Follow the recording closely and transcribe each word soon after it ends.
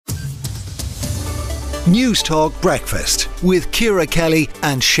News Talk Breakfast with Ciara Kelly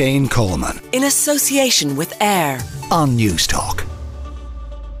and Shane Coleman. In association with AIR On News Talk.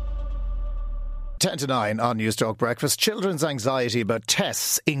 10 to 9 on News Talk Breakfast. Children's anxiety about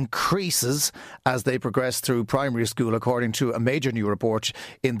tests increases as they progress through primary school, according to a major new report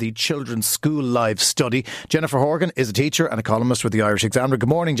in the Children's School Life study. Jennifer Horgan is a teacher and a columnist with the Irish Examiner. Good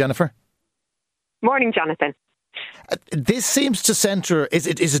morning, Jennifer. Morning, Jonathan. This seems to centre, is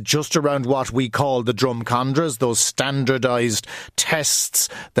it just around what we call the drumcondras, those standardised tests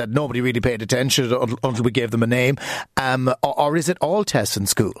that nobody really paid attention to until we gave them a name, or is it all tests in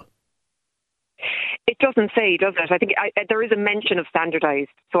school? It doesn't say, does it? I think there is a mention of standardised,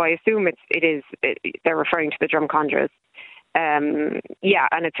 so I assume they're referring to the drumcondras. And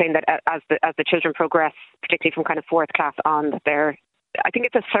it's saying that as the children progress, particularly from kind of fourth class on, that I think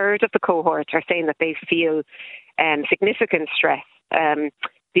it's a third of the cohort are saying that they feel significant stress. One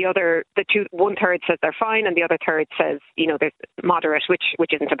third says they're fine, and the other third says, there's moderate,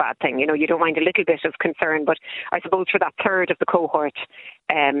 which isn't a bad thing. You don't mind a little bit of concern, but I suppose for that third of the cohort,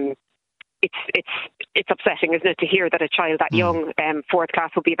 it's upsetting, isn't it, to hear that a child that young, fourth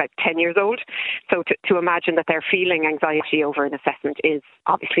class, will be about 10 years old. So to imagine that they're feeling anxiety over an assessment is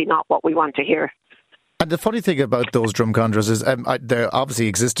obviously not what we want to hear. And the funny thing about those drumcondras is they obviously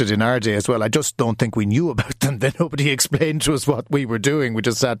existed in our day as well. I just don't think we knew about them. Then nobody explained to us what we were doing. We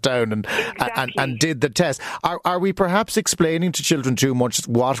just sat down and did the test. Are we perhaps explaining to children too much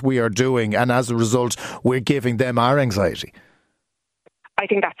what we are doing, and as a result we're giving them our anxiety? I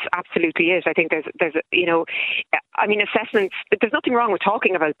think that's absolutely it. I think there's assessments, there's nothing wrong with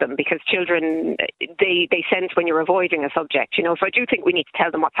talking about them, because children, they sense when you're avoiding a subject, So I do think we need to tell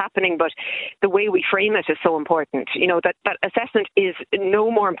them what's happening, but the way we frame it is so important. That assessment is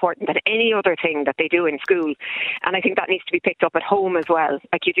no more important than any other thing that they do in school. And I think that needs to be picked up at home as well.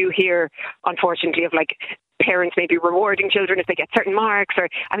 Like you do hear, unfortunately, of parents maybe rewarding children if they get certain marks,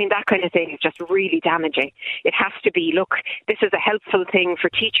 that kind of thing is just really damaging. It has to be, look, this is a helpful thing for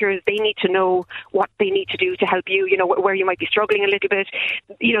teachers. They need to know what they need to do to help you, where you might be struggling a little bit.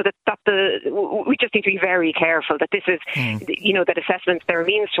 We just need to be very careful that this is, that assessments, they're a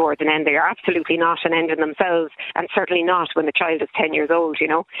means towards an end. They are absolutely not an end in themselves, and certainly not when the child is 10 years old,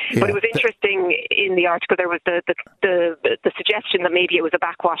 Yeah. But it was interesting in the article, there was the suggestion that maybe it was a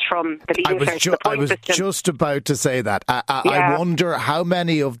backwash from the Leaving Cert. I was just about to say that. I wonder how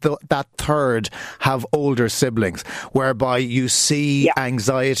many of that third have older siblings, whereby you see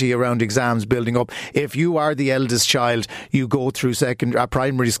anxiety around exams building up. If you are the eldest child, you go through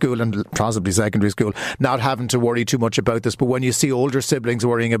primary school and possibly secondary school not having to worry too much about this. But when you see older siblings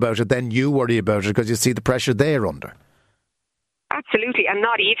worrying about it, then you worry about it because you see the pressure they're under. Absolutely, and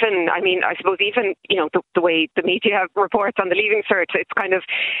not even, I suppose even, the way the media reports on the Leaving Cert, it's kind of,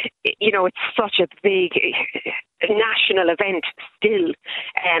 it's such a big national event still.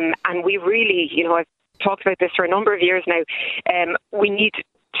 And we really, I've talked about this for a number of years now, we need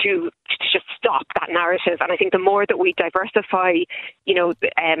to just stop that narrative. And I think the more that we diversify,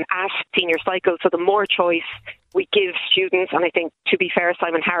 at senior cycles, so the more choice we give students, and I think, to be fair,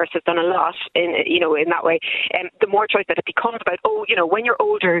 Simon Harris has done a lot in that way, the more choice that it becomes about, when you're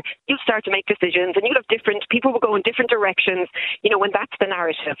older, you'll start to make decisions and you'll have people will go in different directions. When that's the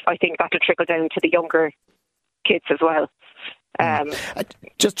narrative, I think that'll trickle down to the younger kids as well.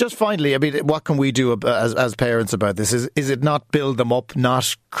 Just finally, what can we do as parents about this? Is it not build them up,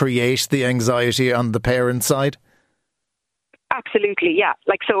 not create the anxiety on the parent side? Absolutely, yeah.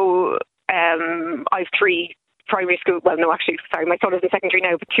 I've 3 primary school. Well, no, actually, sorry, my son is in secondary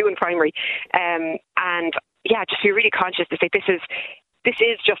now, but 2 in primary. Just be really conscious to say this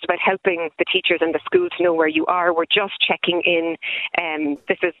is just about helping the teachers and the school to know where you are. We're just checking in.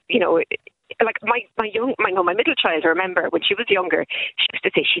 This is, my middle child, I remember when she was younger, she used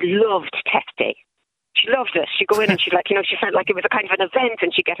to say she loved test day. She loved it. She'd go in and she felt like it was a kind of an event,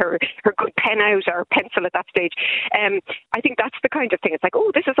 and she'd get her good pen out, or pencil at that stage. I think that's the kind of thing. It's like,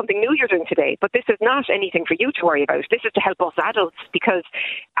 oh, this is something new you're doing today, but this is not anything for you to worry about. This is to help us adults, because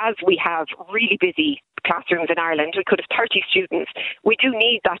as we have really busy classrooms in Ireland, we could have 30 students. We do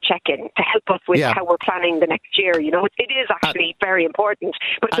need that check-in to help us with how we're planning the next year. It is actually very important,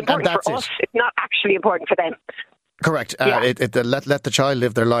 but it's important for us. It's not actually important for them. Correct. Let the child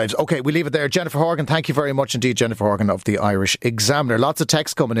live their lives. OK, we leave it there. Jennifer Horgan, thank you very much indeed. Jennifer Horgan of the Irish Examiner. Lots of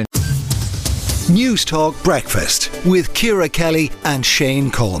texts coming in. News Talk Breakfast with Ciara Kelly and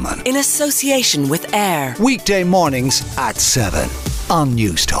Shane Coleman. In association with AIR. Weekday mornings at 7 on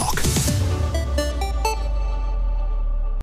News Talk.